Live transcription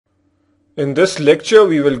In this lecture,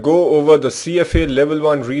 we will go over the CFA Level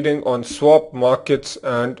 1 reading on swap markets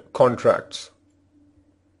and contracts.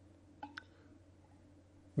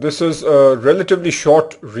 This is a relatively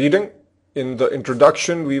short reading. In the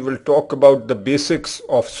introduction, we will talk about the basics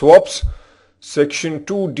of swaps. Section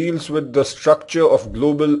 2 deals with the structure of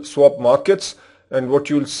global swap markets, and what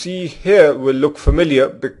you'll see here will look familiar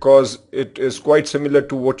because it is quite similar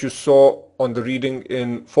to what you saw on the reading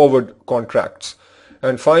in forward contracts.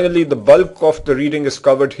 And finally, the bulk of the reading is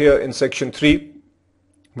covered here in section 3,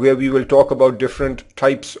 where we will talk about different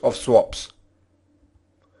types of swaps.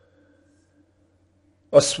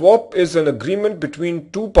 A swap is an agreement between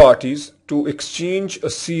two parties to exchange a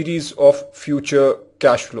series of future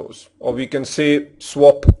cash flows, or we can say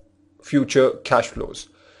swap future cash flows.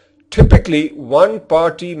 Typically, one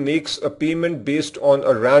party makes a payment based on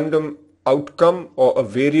a random outcome or a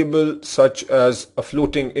variable such as a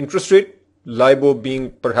floating interest rate, LIBOR being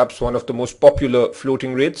perhaps one of the most popular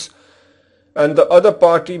floating rates, and the other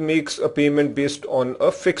party makes a payment based on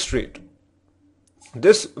a fixed rate.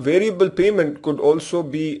 This variable payment could also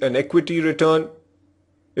be an equity return,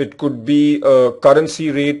 it could be a currency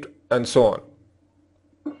rate, and so on.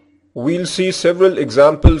 We'll see several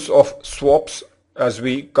examples of swaps as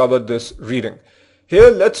we cover this reading. Here,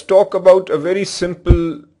 let's talk about a very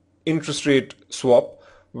simple interest rate swap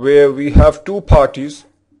where we have two parties,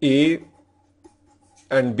 A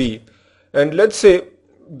and B, and let's say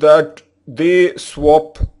that they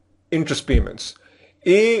swap interest payments.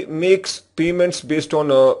 A makes payments based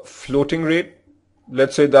on a floating rate.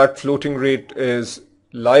 Let's say that floating rate is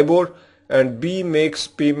LIBOR, and B makes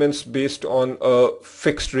payments based on a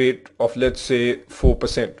fixed rate of, let's say,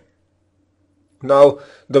 4%. Now,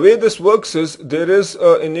 the way this works is there is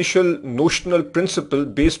an initial notional principal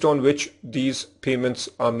based on which these payments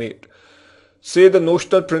are made. Say the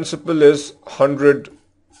notional principal is 100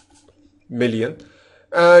 million,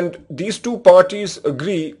 and these two parties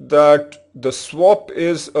agree that the swap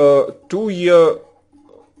is a 2-year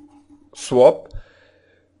swap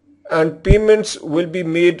and payments will be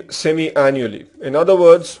made semi-annually. In other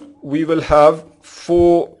words, we will have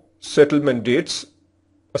 4 settlement dates,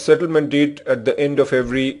 a settlement date at the end of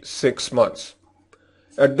every 6 months.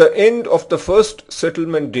 At the end of the first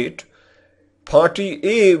settlement date, party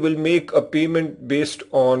A will make a payment based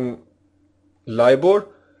on LIBOR,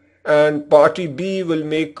 and party B will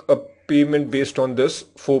make a payment based on this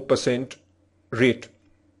 4% rate.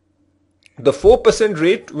 The 4%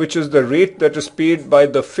 rate, which is the rate that is paid by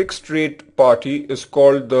the fixed rate party, is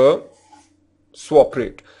called the swap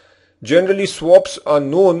rate. Generally, swaps are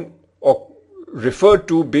known or referred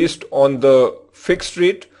to based on the fixed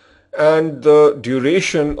rate and the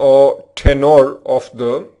duration or tenor of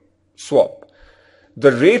the swap.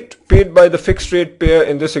 The rate paid by the fixed rate pair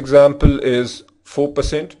in this example is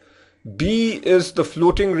 4%. B is the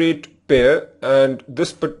floating rate pair, and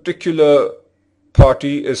this particular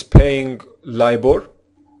party is paying LIBOR.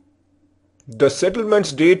 The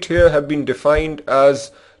settlements date here have been defined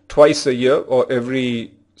as twice a year or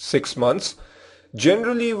every 6 months.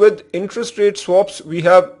 Generally, with interest rate swaps, we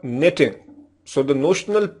have netting. So the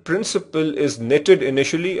notional principal is netted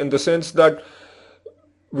initially, in the sense that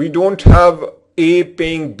we don't have A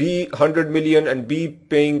paying B 100 million and B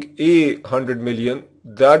paying A 100 million.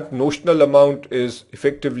 That notional amount is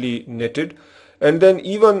effectively netted, and then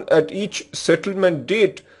even at each settlement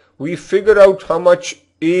date we figure out how much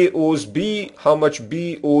A owes B, how much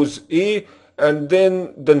B owes A, and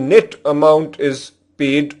then the net amount is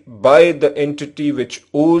paid by the entity which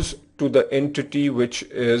owes to the entity which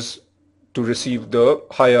is to receive the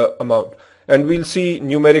higher amount. And we'll see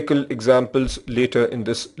numerical examples later in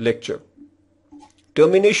this lecture.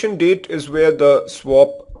 Termination date is where the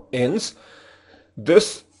swap ends.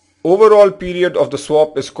 This overall period of the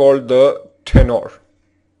swap is called the tenor.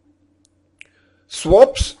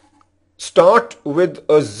 Swaps start with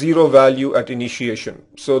a 0 value at initiation.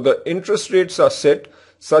 So the interest rates are set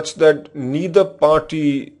such that neither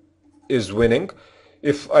party is winning.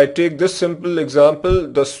 If I take this simple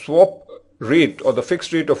example, the swap rate or the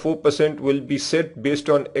fixed rate of 4% will be set based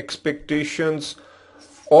on expectations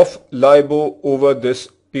of LIBOR over this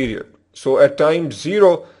period. So at time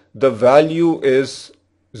 0, the value is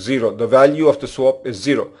 0. The value of the swap is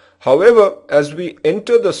 0. However, as we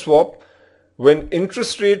enter the swap, when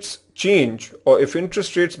interest rates change, or if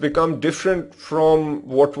interest rates become different from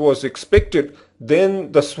what was expected,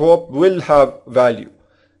 then the swap will have value.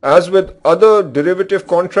 As with other derivative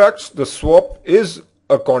contracts, the swap is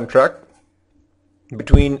a contract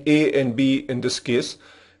between A and B in this case.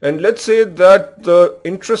 And let's say that the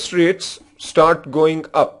interest rates start going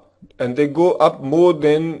up and they go up more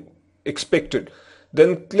than expected.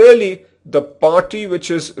 Then clearly the party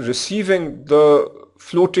which is receiving the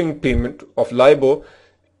floating payment of LIBOR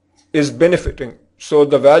is benefiting. So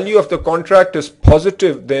the value of the contract is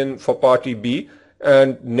positive then for party B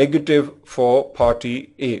and negative for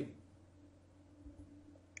party A.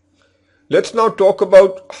 Let's now talk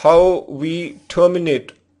about how we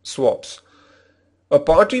terminate swaps. A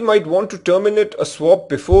party might want to terminate a swap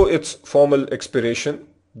before its formal expiration.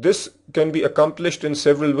 This can be accomplished in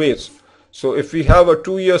several ways. So if we have a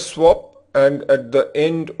 2-year swap and at the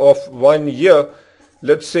end of 1 year,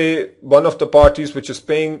 let's say one of the parties which is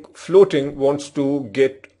paying floating wants to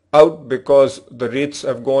get out because the rates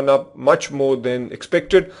have gone up much more than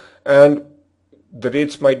expected and the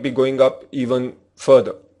rates might be going up even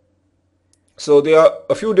further. So there are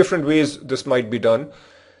a few different ways this might be done.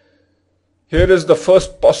 Here is the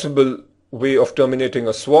first possible way of terminating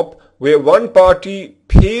a swap, where one party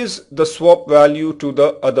pays the swap value to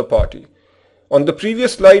the other party. On the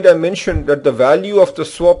previous slide, I mentioned that the value of the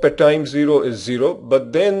swap at time 0 is 0,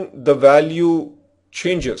 but then the value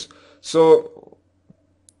changes. So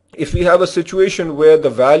if we have a situation where the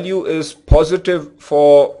value is positive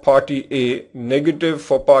for party A, negative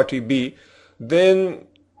for party B, then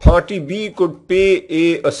party B could pay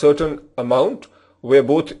A certain amount, where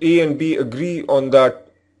both A and B agree on that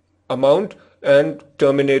amount and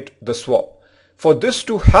terminate the swap. For this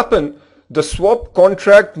to happen, the swap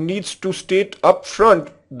contract needs to state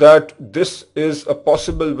upfront that this is a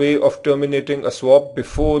possible way of terminating a swap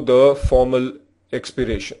before the formal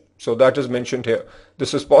expiration. So that is mentioned here.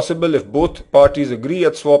 This is possible if both parties agree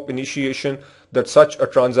at swap initiation that such a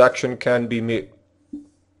transaction can be made.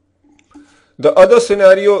 The other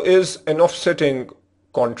scenario is an offsetting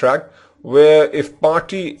contract, where if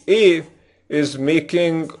party A is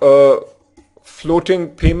making a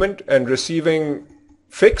floating payment and receiving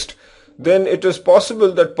fixed, then it is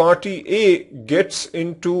possible that party A gets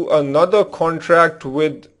into another contract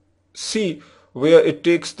with C where it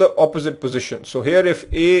takes the opposite position. So here if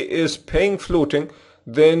A is paying floating,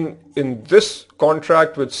 then in this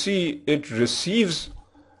contract with C it receives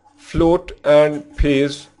float and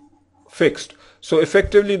pays fixed. So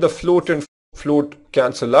effectively the float and float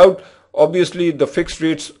cancel out. Obviously the fixed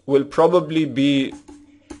rates will probably be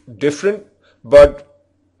different, but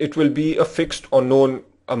it will be a fixed or known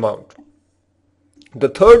amount. The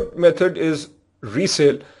third method is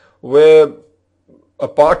resale, where a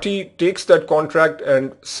party takes that contract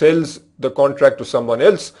and sells the contract to someone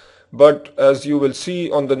else. But as you will see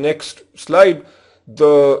on the next slide,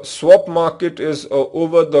 the swap market is an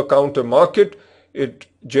over-the-counter market. It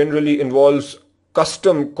generally involves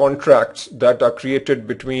custom contracts that are created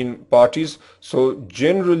between parties. So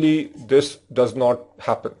generally this does not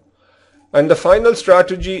happen. And the final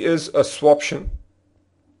strategy is a swaption.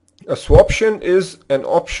 A swaption is an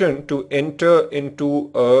option to enter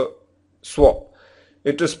into a swap.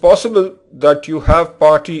 It is possible that you have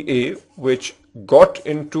party A which got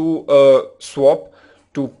into a swap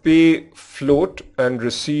to pay float and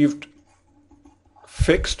received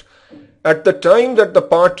fixed. At the time that the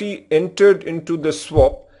party entered into the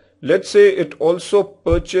swap, let's say it also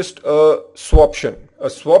purchased a swaption. A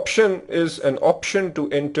swaption is an option to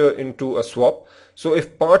enter into a swap. So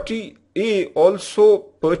if party A also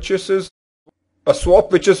purchases a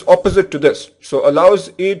swap which is opposite to this, so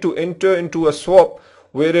allows A to enter into a swap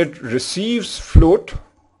where it receives float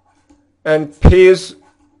and pays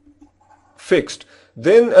fixed,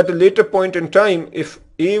 then at a later point in time, if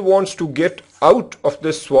A wants to get out of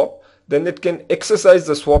this swap, then it can exercise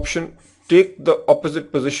the swaption, take the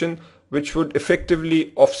opposite position, which would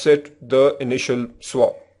effectively offset the initial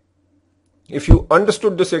swap. If you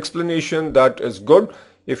understood this explanation, that is good.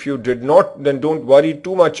 If you did not, then don't worry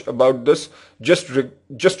too much about this. Just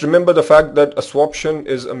remember the fact that a swaption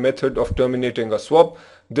is a method of terminating a swap.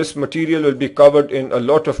 This material will be covered in a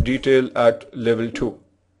lot of detail at level 2.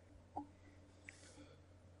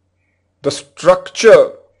 The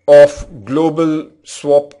structure of global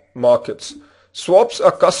swap markets. Swaps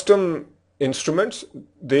are custom instruments.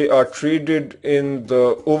 They are traded in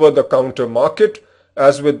the over-the-counter market.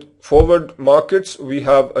 As with forward markets, we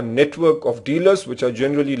have a network of dealers, which are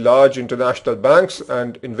generally large international banks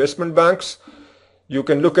and investment banks. You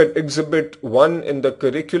can look at Exhibit 1 in the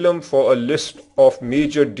curriculum for a list of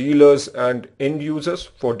major dealers and end users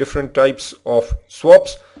for different types of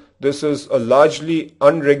swaps. This is a largely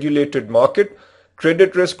unregulated market.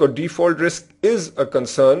 Credit risk or default risk is a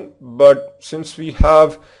concern, but since we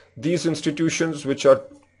have these institutions which are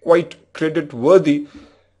quite credit worthy,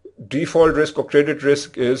 default risk or credit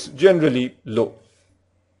risk is generally low.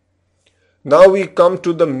 Now we come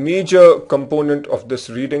to the major component of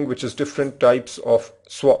this reading, which is different types of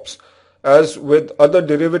swaps. As with other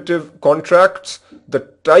derivative contracts, the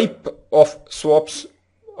type of swaps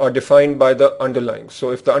are defined by the underlying.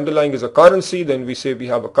 So if the underlying is a currency, then we say we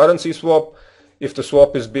have a currency swap. If the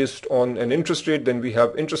swap is based on an interest rate, then we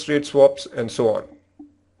have interest rate swaps, and so on.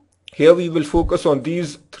 Here we will focus on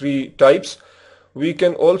these three types. We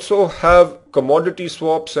can also have commodity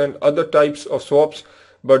swaps and other types of swaps,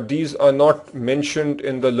 but these are not mentioned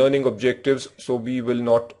in the learning objectives, so we will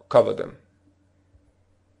not cover them.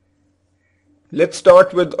 Let's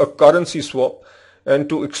start with a currency swap, and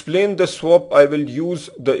to explain this swap I will use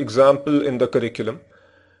the example in the curriculum.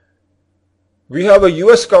 We have a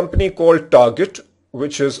US company called Target,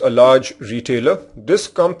 which is a large retailer. This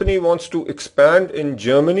company wants to expand in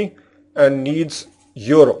Germany and needs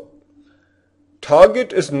euro.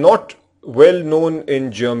 Target is not well known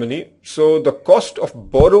in Germany, so the cost of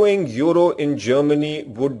borrowing euro in Germany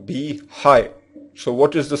would be high. So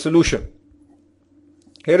what is the solution?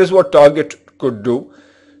 Here is what Target could do.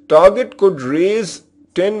 Target could raise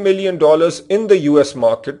 $10 million in the US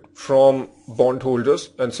market from bondholders,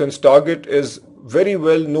 and since Target is very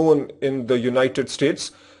well known in the United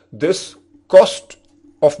States, this cost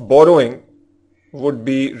of borrowing would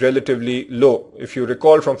be relatively low. If you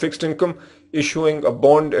recall from fixed income, issuing a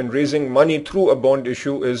bond and raising money through a bond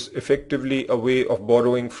issue is effectively a way of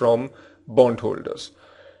borrowing from bondholders.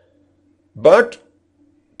 But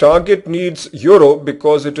Target needs euro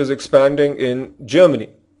because it is expanding in Germany.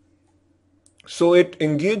 So it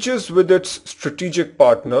engages with its strategic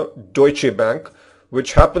partner, Deutsche Bank,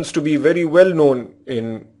 which happens to be very well known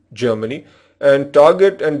in Germany, and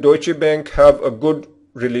Target and Deutsche Bank have a good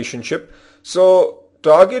relationship. So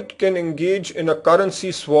Target can engage in a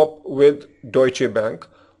currency swap with Deutsche Bank,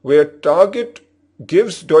 where Target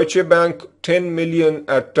gives Deutsche Bank 10 million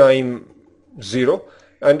at time 0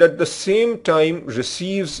 and at the same time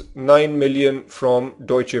receives 9 million from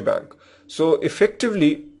Deutsche Bank. So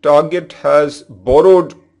effectively Target has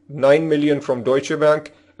borrowed 9 million from Deutsche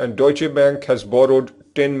Bank and Deutsche Bank has borrowed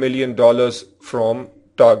 $10 million from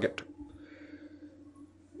Target.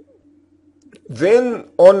 Then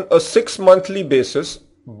on a 6-monthly basis,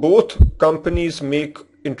 both companies make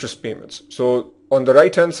interest payments. So on the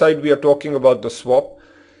right hand side, we are talking about the swap.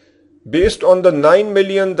 Based on the 9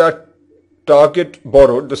 million that Target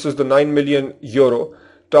borrowed, this is the 9 million euro,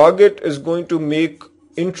 Target is going to make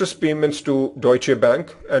interest payments to Deutsche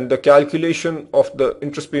Bank, and the calculation of the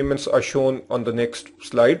interest payments are shown on the next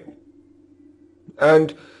slide.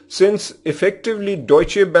 And since effectively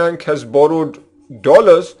Deutsche Bank has borrowed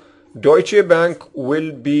dollars, Deutsche Bank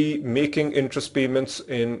will be making interest payments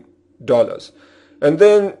in dollars. And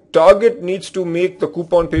then Target needs to make the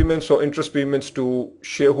coupon payments or interest payments to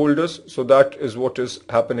shareholders. So that is what is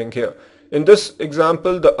happening here. In this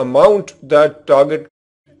example, the amount that Target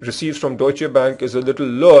receives from Deutsche Bank is a little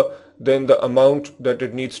lower than the amount that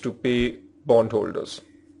it needs to pay bondholders.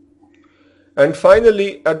 And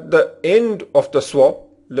finally, at the end of the swap,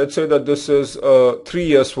 let's say that this is a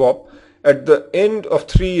 3-year swap. At the end of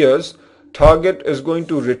 3 years, Target is going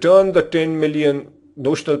to return the 10 million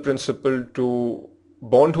notional principal to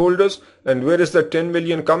bondholders. And where is the 10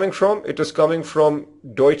 million coming from? It is coming from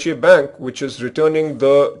Deutsche Bank, which is returning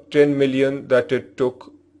the 10 million that it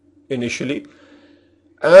took initially.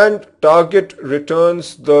 And Target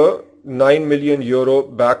returns the 9 million euro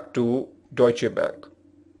back to Deutsche Bank.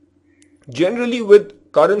 Generally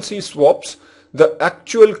with currency swaps, the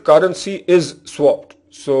actual currency is swapped.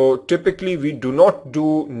 So typically we do not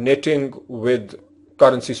do netting with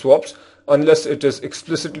currency swaps unless it is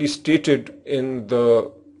explicitly stated in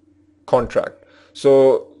the contract.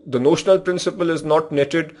 So the notional principal is not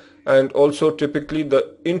netted, and also typically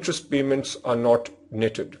the interest payments are not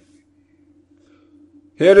netted.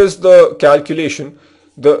 Here is the calculation.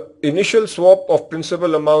 The initial swap of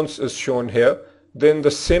principal amounts is shown here. Then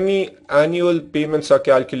the semi-annual payments are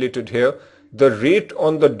calculated here. The rate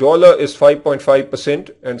on the dollar is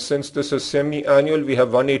 5.5%, and since this is semi-annual, we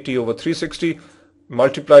have 180 over 360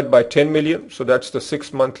 multiplied by 10 million. So that's the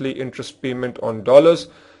 6-monthly interest payment on dollars.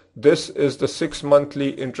 This is the 6-monthly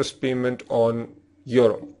interest payment on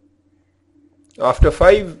euro. After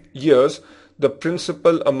 5 years, the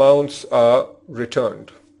principal amounts are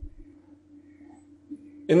returned.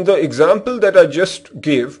 In the example that I just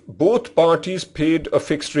gave, both parties paid a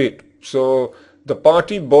fixed rate. So the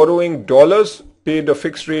party borrowing dollars paid a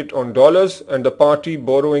fixed rate on dollars, and the party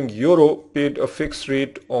borrowing euro paid a fixed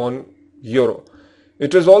rate on euro.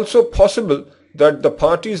 It is also possible that the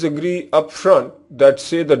parties agree upfront that,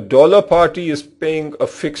 say, the dollar party is paying a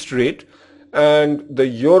fixed rate and the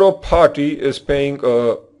euro party is paying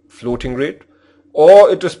a floating rate. Or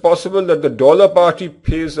it is possible that the dollar party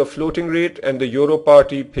pays a floating rate and the euro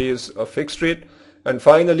party pays a fixed rate. And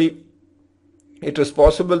finally, it is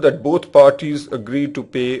possible that both parties agree to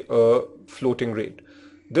pay a floating rate.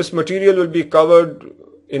 This material will be covered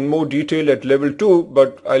in more detail at level 2,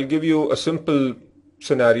 but I'll give you a simple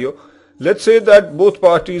scenario. Let's say that both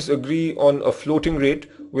parties agree on a floating rate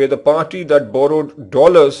where the party that borrowed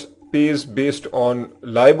dollars pays based on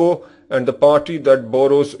LIBOR and the party that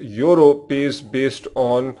borrows euro pays based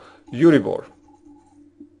on Euribor.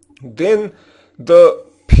 Then the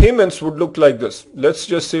payments would look like this. Let's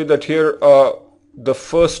just say that here are the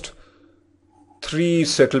first 3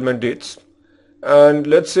 settlement dates, and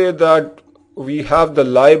let's say that we have the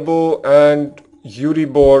LIBOR and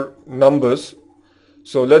Euribor numbers.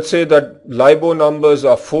 So let's say that LIBOR numbers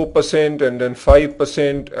are 4% and then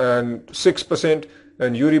 5% and 6%,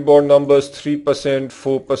 and Euribor numbers 3%,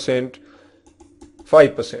 4%,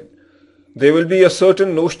 5%. There will be a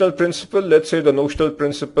certain notional principal. Let's say the notional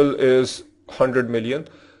principal is 100 million.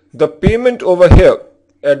 The payment over here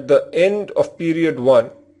at the end of period 1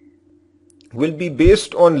 will be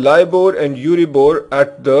based on LIBOR and Euribor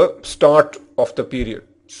at the start of the period.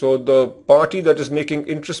 So the party that is making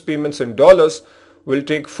interest payments in dollars will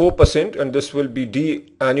take 4%, and this will be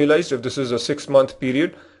de-annualized if this is a 6-month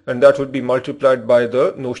period, and that would be multiplied by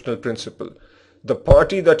the notional principal. The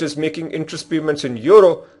party that is making interest payments in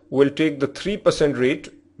euro will take the 3% rate,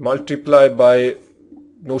 multiply by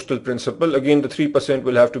notional principal. Again, the 3%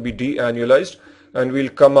 will have to be de-annualized, and we'll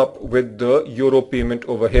come up with the euro payment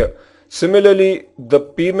over here. Similarly, the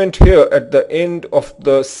payment here at the end of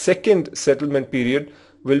the second settlement period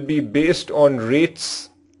will be based on rates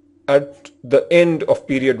at the end of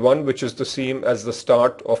period 1, which is the same as the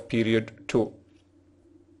start of period 2.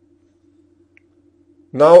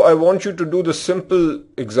 Now I want you to do the simple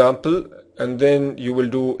example, and then you will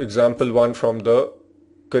do example 1 from the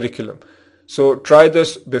curriculum. So try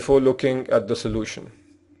this before looking at the solution.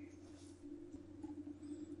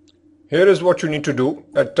 Here is what you need to do.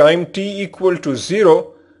 At time t equal to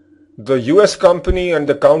 0, the US company and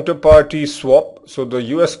the counterparty swap. So the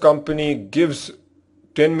US company gives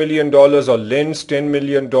 $10 million or lends $10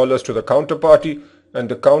 million to the counterparty, and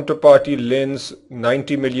the counterparty lends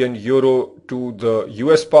 90 million euro to the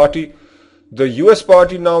US party. The US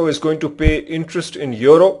party now is going to pay interest in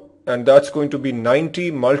euro, and that's going to be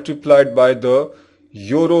 90 multiplied by the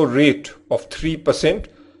euro rate of 3%,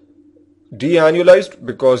 de-annualized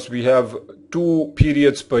because we have 2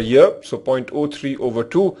 periods per year, so 0.03 over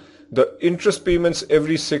 2. The interest payments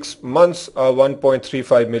every 6 months are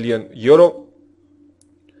 1.35 million euro.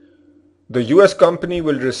 The US company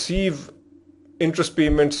will receive interest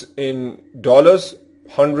payments in dollars,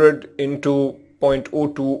 100 into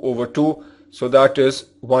 0.02 over 2, so that is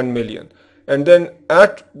 1 million. And then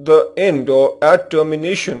at the end or at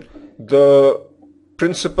termination, the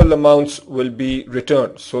principal amounts will be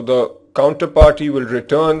returned. So the counterparty will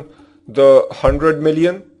return the 100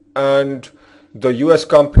 million and the US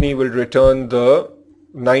company will return the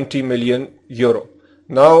 90 million euro.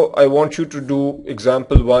 Now I want you to do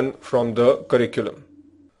example 1 from the curriculum.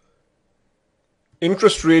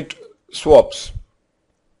 Interest rate swaps.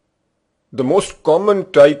 The most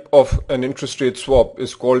common type of an interest rate swap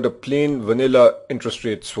is called a plain vanilla interest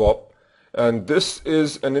rate swap, and this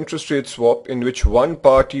is an interest rate swap in which one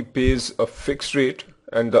party pays a fixed rate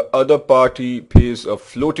and the other party pays a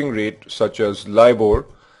floating rate such as LIBOR,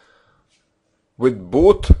 with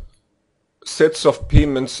both sets of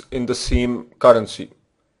payments in the same currency.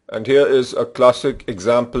 And here is a classic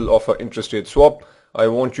example of an interest rate swap. I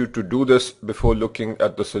want you to do this before looking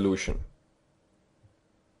at the solution.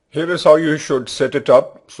 Here is how you should set it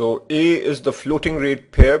up. So A is the floating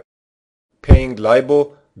rate pair paying LIBOR,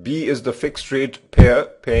 B is the fixed rate pair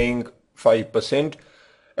paying 5%.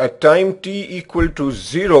 At time t equal to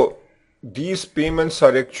 0, these payments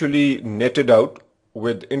are actually netted out.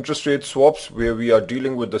 With interest rate swaps where we are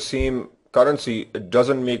dealing with the same currency, it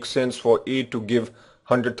doesn't make sense for A to give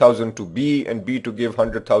 100,000 to B and B to give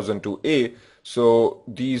 100,000 to A. So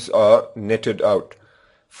these are netted out.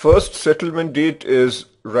 First settlement date is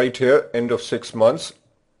right here, end of 6 months.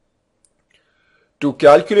 To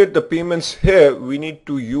calculate the payments here, we need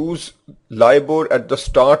to use LIBOR at the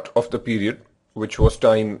start of the period, which was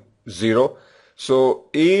time 0. So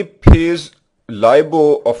A pays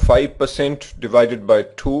LIBOR of 5% divided by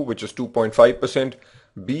 2, which is 2.5%.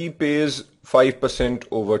 B pays 5%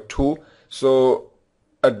 over 2. So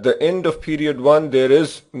at the end of period 1, there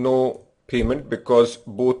is no payment because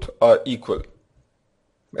both are equal.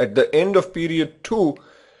 At the end of period 2,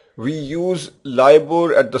 We use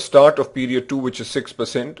LIBOR at the start of period 2, which is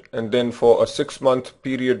 6%, and then for a 6-month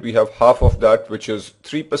period we have half of that, which is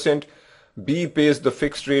 3%. B pays the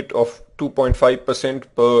fixed rate of 2.5%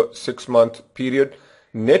 per 6-month period.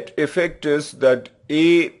 Net effect is that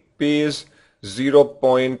A pays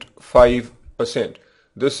 0.5%.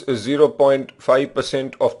 This is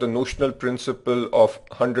 0.5% of the notional principal of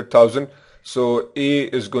 100,000. So A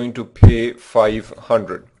is going to pay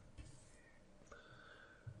 500.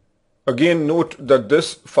 Again, note that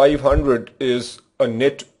this 500 is a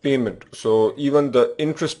net payment. So even the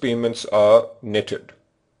interest payments are netted.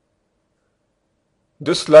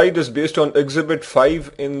 This slide is based on Exhibit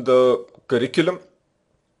 5 in the curriculum.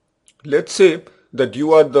 Let's say that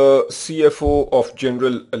you are the CFO of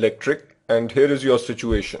General Electric, and here is your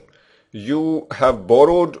situation. You have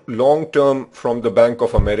borrowed long-term from the Bank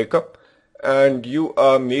of America, and you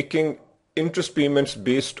are making interest payments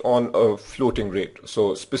based on a floating rate.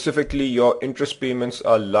 So specifically, your interest payments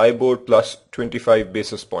are LIBOR plus 25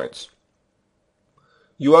 basis points.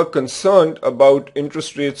 You are concerned about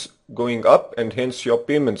interest rates going up and hence your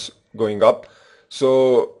payments going up.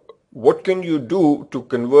 So what can you do to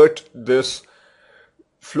convert this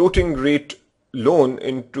floating rate loan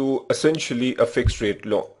into essentially a fixed rate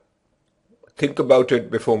loan? Think about it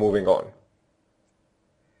before moving on.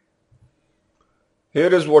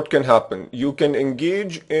 Here is what can happen. You can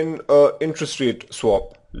engage in an interest rate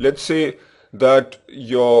swap. Let's say that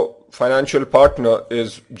your financial partner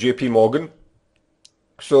is JP Morgan.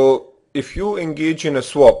 So if you engage in a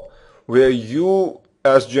swap where you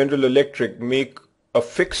as General Electric make a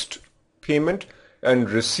fixed payment and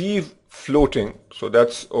receive floating, so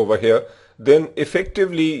that's over here, then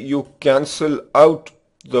effectively you cancel out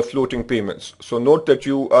the floating payments. So note that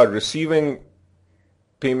you are receiving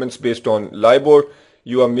payments based on LIBOR,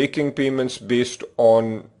 you are making payments based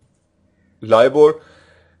on LIBOR,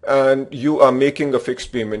 and you are making a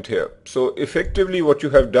fixed payment here. So effectively what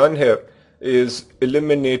you have done here is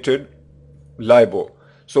eliminated LIBOR.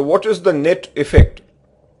 So what is the net effect?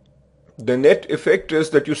 The net effect is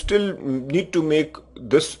that you still need to make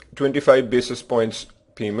this 25 basis points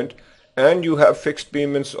payment, and you have fixed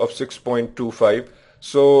payments of 6.25.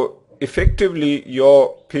 So effectively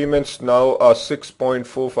your payments now are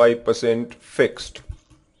 6.45% fixed.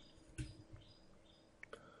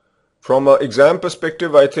 From an exam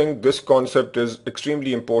perspective, I think this concept is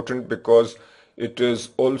extremely important because it is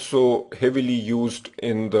also heavily used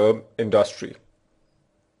in the industry.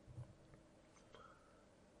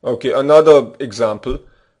 Okay, another example.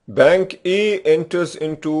 Bank A enters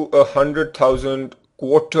into 100,000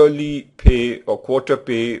 quarterly pay or quarter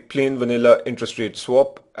pay plain vanilla interest rate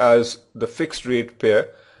swap as the fixed rate pair,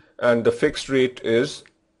 and the fixed rate is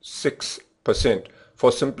 6%.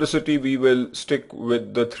 For simplicity, we will stick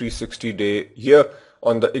with the 360-day year.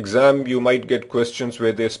 On the exam, you might get questions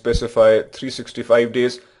where they specify 365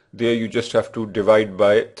 days. There you just have to divide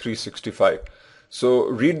by 365. So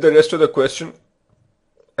read the rest of the question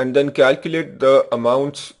and then calculate the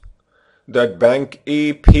amounts that Bank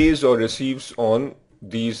A pays or receives on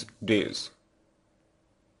these days.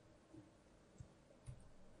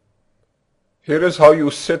 Here is how you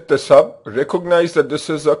set this up. Recognize that this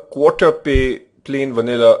is a quarter pay plain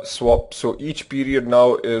vanilla swap. So each period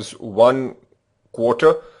now is 1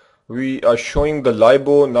 quarter. We are showing the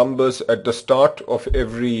LIBOR numbers at the start of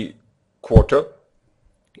every quarter.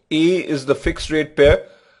 A is the fixed rate pair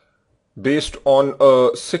based on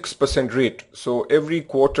a 6% rate. So every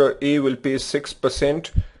quarter A will pay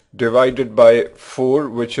 6% divided by 4,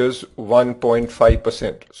 which is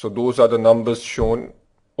 1.5%. So those are the numbers shown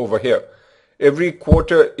over here. Every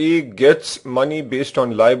quarter A gets money based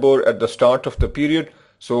on LIBOR at the start of the period.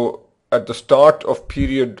 So at the start of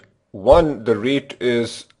period 1, the rate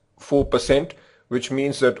is 4%, which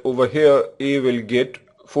means that over here A will get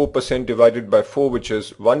 4% divided by 4, which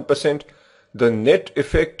is 1%. The net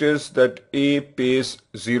effect is that A pays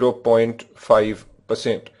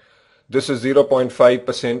 0.5%. This is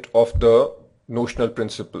 0.5% of the notional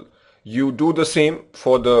principal. You do the same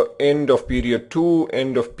for the end of period 2,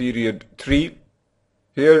 end of period 3.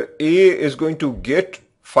 Here A is going to get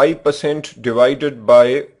 5% divided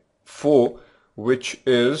by 4, which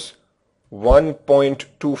is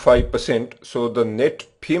 1.25%. So the net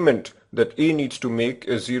payment that A needs to make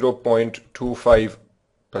is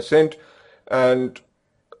 0.25%. And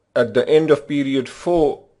at the end of period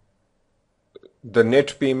 4, the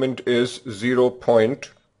net payment is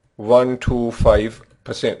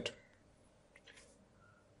 0.125%.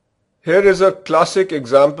 Here is a classic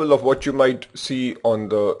example of what you might see on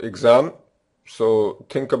the exam. So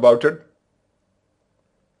think about it.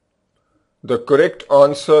 The correct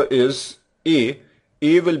answer is A.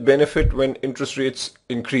 A will benefit when interest rates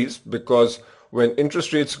increase, because when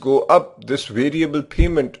interest rates go up, this variable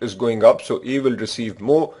payment is going up, so A will receive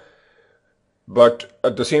more. But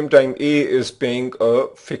at the same time, A is paying a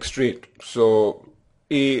fixed rate, so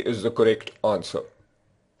A is the correct answer.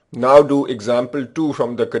 Now do example 2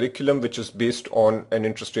 from the curriculum, which is based on an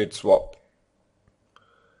interest rate swap.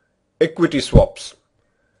 Equity swaps.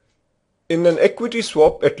 In an equity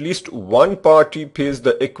swap, at least one party pays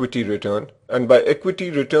the equity return, and by equity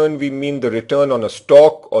return we mean the return on a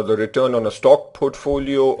stock, or the return on a stock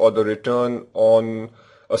portfolio, or the return on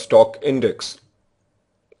a stock index.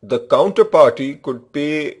 The counterparty could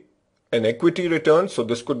pay an equity return, so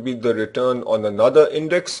this could be the return on another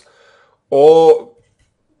index, or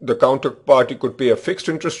the counterparty could pay a fixed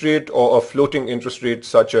interest rate or a floating interest rate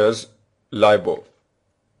such as LIBOR.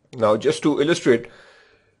 Now just to illustrate,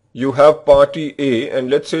 you have party A, and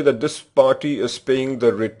let's say that this party is paying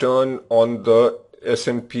the return on the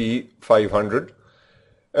S&P 500,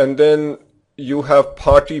 and then you have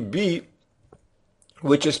party B,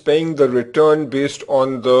 which is paying the return based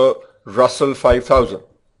on the Russell 5000.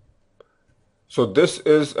 So this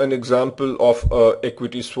is an example of an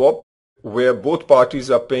equity swap where both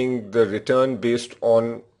parties are paying the return based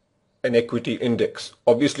on an equity index.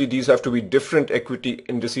 Obviously these have to be different equity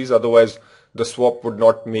indices, otherwise the swap would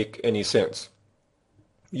not make any sense.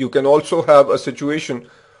 You can also have a situation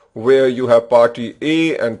where you have party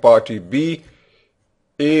A and party B.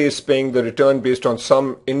 A is paying the return based on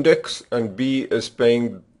some index and B is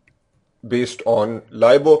paying based on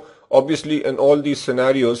LIBOR. Obviously in all these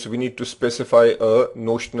scenarios we need to specify a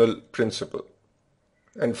notional principal.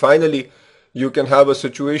 And finally, you can have a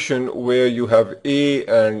situation where you have A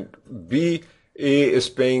and B. A is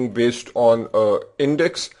paying based on an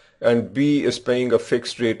index and B is paying a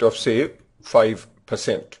fixed rate of say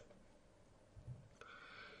 5%.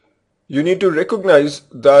 You need to recognize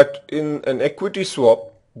that in an equity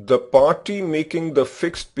swap, the party making the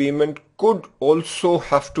fixed payment could also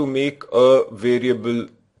have to make a variable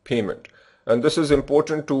payment. And this is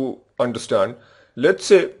important to understand. Let's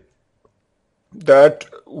say that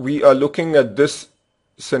we are looking at this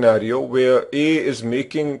scenario where A is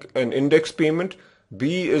making an index payment,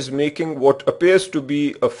 B is making what appears to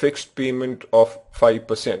be a fixed payment of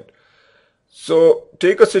 5%. So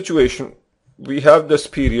take a situation, we have this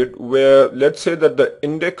period where let's say that the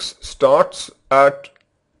index starts at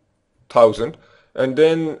 1000 and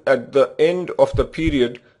then at the end of the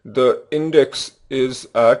period the index is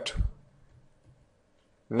at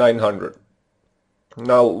 900.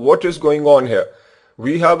 Now what is going on here?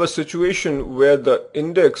 We have a situation where the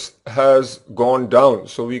index has gone down,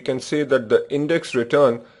 so we can say that the index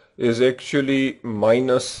return is actually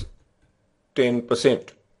minus 10%.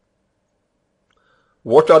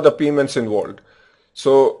 What are the payments involved?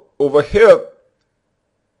 So over here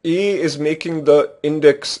A is making the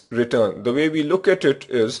index return. The way we look at it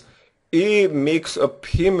is A makes a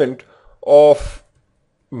payment of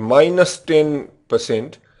minus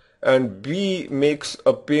 10% and B makes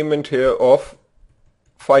a payment here of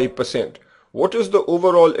 5%. What is the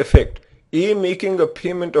overall effect? A making a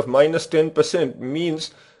payment of minus 10%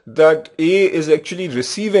 means that A is actually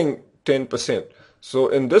receiving 10%. So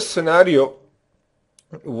in this scenario,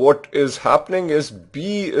 what is happening is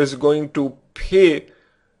B is going to pay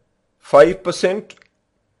 5%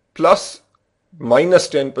 plus minus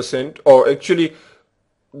 10%, or actually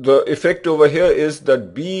the effect over here is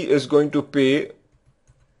that B is going to pay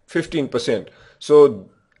 15%. So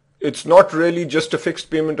it's not really just a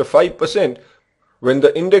fixed payment of 5%. When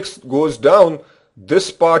the index goes down,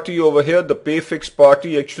 this party over here, the pay fixed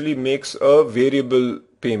party, actually makes a variable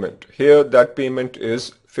payment. Here that payment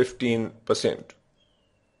is 15%.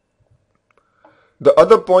 The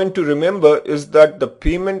other point to remember is that the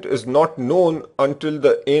payment is not known until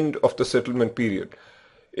the end of the settlement period.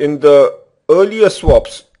 In the earlier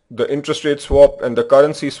swaps, the interest rate swap and the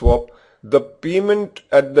currency swap, the payment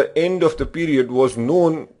at the end of the period was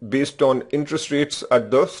known based on interest rates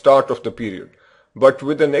at the start of the period. But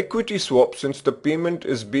with an equity swap, since the payment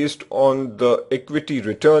is based on the equity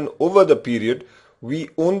return over the period, we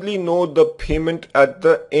only know the payment at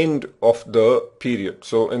the end of the period.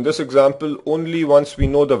 So in this example, only once we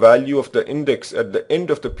know the value of the index at the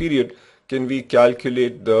end of the period can we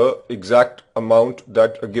calculate the exact amount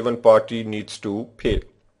that a given party needs to pay.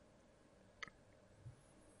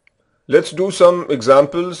 Let's do some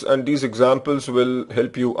examples, and these examples will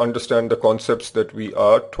help you understand the concepts that we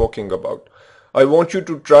are talking about. I want you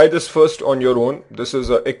to try this first on your own. This is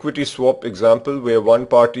an equity swap example where one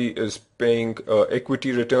party is paying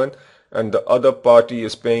equity return and the other party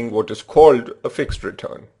is paying what is called a fixed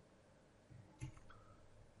return.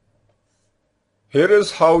 Here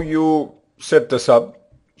is how you set this up.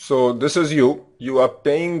 So this is you are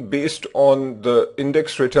paying based on the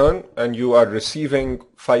index return and you are receiving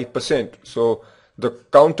 5%. So the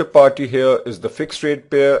counterparty here is the fixed rate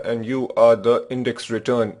pair and you are the index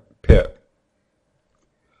return pair.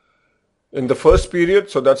 In the first period,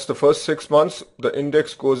 so that's the first 6 months, the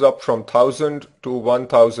index goes up from 1000 to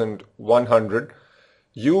 1100.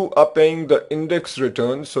 You are paying the index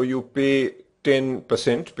return, so you pay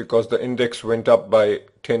 10% because the index went up by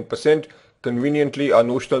 10%. Conveniently, our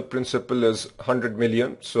notional principal is 100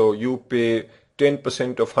 million, so you pay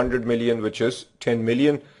 10% of 100 million, which is 10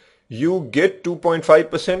 million. You get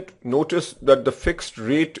 2.5%. Notice that the fixed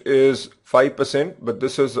rate is 5%, but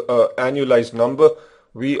this is an annualized number.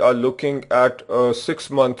 We are looking at a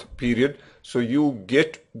 6-month period, so you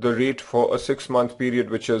get the rate for a 6-month period,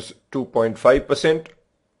 which is 2.5%.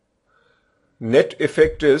 Net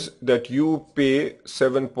effect is that you pay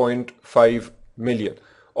 7.5 million.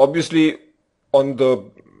 Obviously, on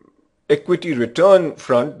the equity return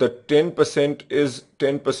front, the 10% is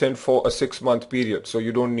 10% for a 6-month period. So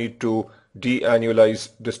you don't need to de-annualize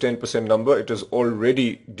this 10% number. It is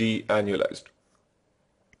already de-annualized.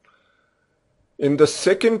 In the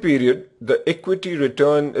second period, the equity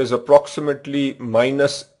return is approximately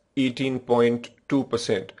minus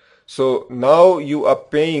 18.2%. So now you are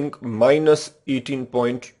paying minus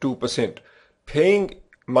 18.2%. Paying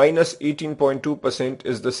minus 18.2%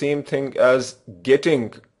 is the same thing as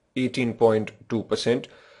getting 18.2%.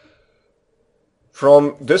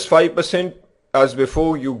 From this 5%, as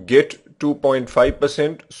before, you get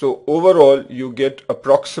 2.5%. So overall, you get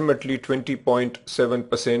approximately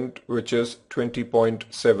 20.7%, which is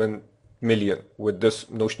 20.7 million with this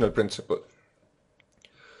notional principal.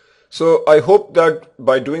 So I hope that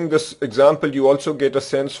by doing this example, you also get a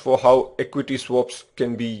sense for how equity swaps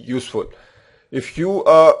can be useful. If you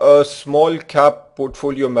are a small cap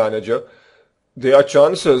portfolio manager, there are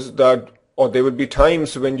chances that, or there will be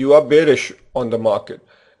times when you are bearish on the market.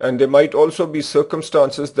 And there might also be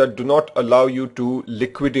circumstances that do not allow you to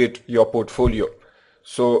liquidate your portfolio.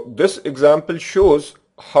 So this example shows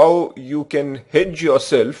how you can hedge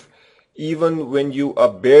yourself even when you are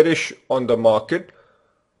bearish on the market.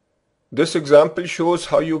 This example shows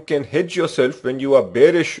how you can hedge yourself when you are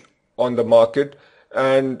bearish on the market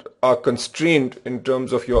and are constrained in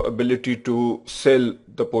terms of your ability to sell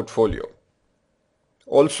the portfolio.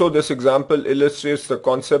 Also, this example illustrates the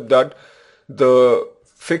concept that the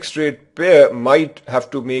fixed rate pair might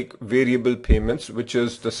have to make variable payments, which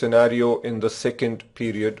is the scenario in the second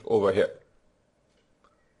period over here.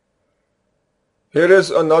 Here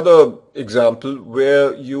is another example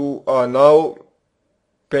where you are now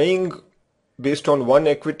paying based on one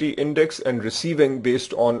equity index and receiving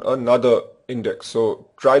based on another index. So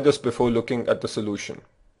try this before looking at the solution.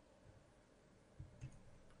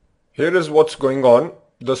 Here is what's going on.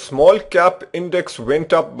 The small cap index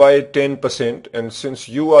went up by 10%, and since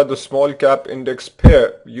you are the small cap index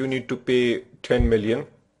pair, you need to pay 10 million.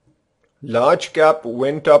 Large cap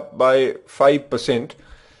went up by 5%,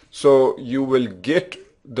 so you will get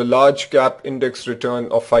the large cap index return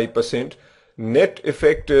of 5%. Net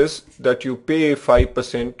effect is that you pay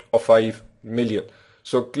 5% of 5 million.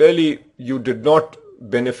 So clearly you did not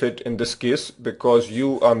benefit in this case because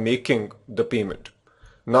you are making the payment.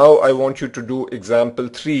 Now I want you to do example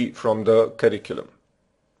 3 from the curriculum.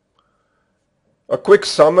 A quick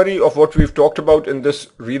summary of what we've talked about in this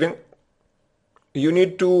reading. You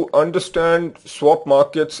need to understand swap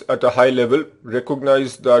markets at a high level,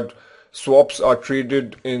 recognize that swaps are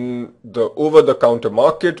traded in the over-the-counter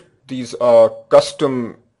market. These are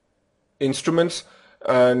custom instruments,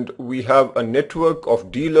 and we have a network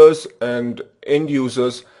of dealers and end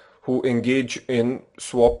users who engage in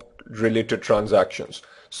swap related transactions.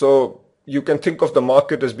 So you can think of the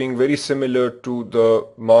market as being very similar to the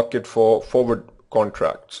market for forward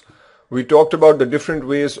contracts. We talked about the different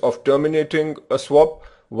ways of terminating a swap.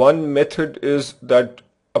 One method is that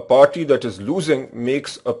a party that is losing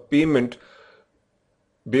makes a payment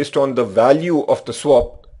based on the value of the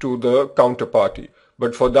swap to the counterparty.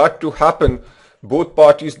 But for that to happen, both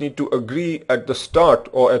parties need to agree at the start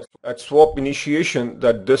or at swap initiation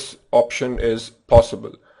that this option is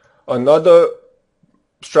possible. Another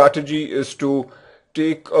strategy is to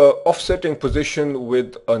take an offsetting position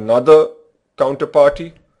with another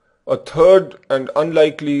counterparty. A third and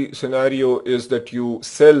unlikely scenario is that you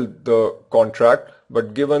sell the contract,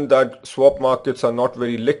 but given that swap markets are not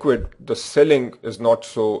very liquid, the selling is not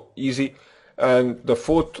so easy. And the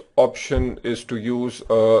fourth option is to use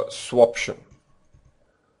a swaption.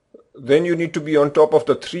 Then you need to be on top of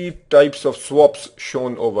the 3 types of swaps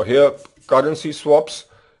shown over here. Currency swaps,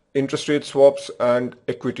 interest rate swaps and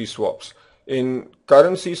equity swaps. In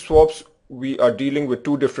currency swaps, we are dealing with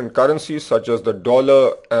two different currencies such as the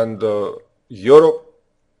dollar and the euro.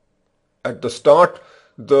 At the start,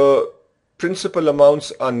 the principal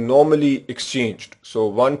amounts are normally exchanged. So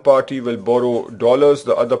one party will borrow dollars,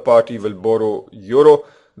 the other party will borrow euro.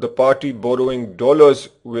 The party borrowing dollars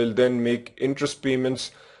will then make interest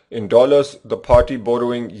payments in dollars. The party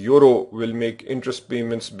borrowing euro will make interest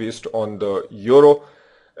payments based on the euro.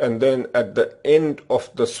 And then at the end of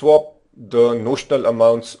the swap, the notional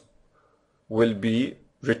amounts will be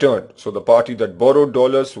returned. So the party that borrowed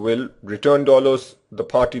dollars will return dollars. The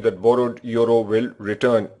party that borrowed euro will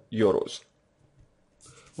return euros.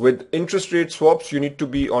 With interest rate swaps, you need to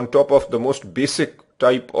be on top of the most basic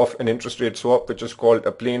type of an interest rate swap, which is called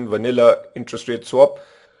a plain vanilla interest rate swap.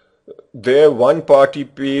 There, one party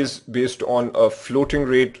pays based on a floating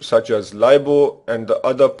rate such as LIBOR, and the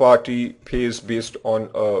other party pays based on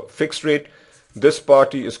a fixed rate. This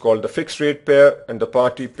party is called the fixed rate pair, and the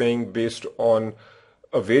party paying based on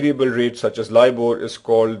a variable rate such as LIBOR is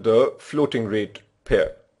called the floating rate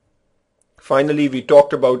pair. Finally, we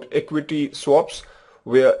talked about equity swaps,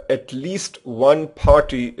 where at least one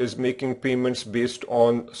party is making payments based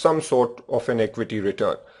on some sort of an equity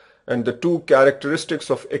return. And the two characteristics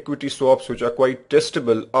of equity swaps which are quite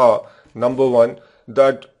testable are, number one,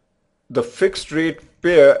 that the fixed rate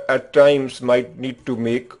pair at times might need to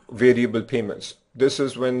make variable payments. This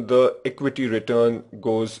is when the equity return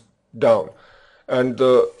goes down. And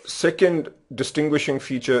the second distinguishing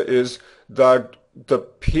feature is that the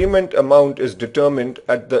payment amount is determined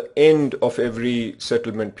at the end of every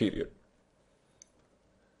settlement period.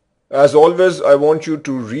 As always, I want you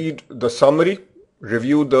to read the summary,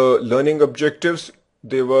 review the learning objectives.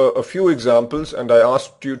 There were a few examples and I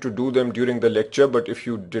asked you to do them during the lecture, but if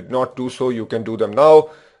you did not do so, you can do them now.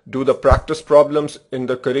 Do the practice problems in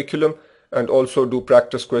the curriculum and also do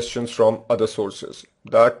practice questions from other sources.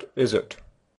 That is it.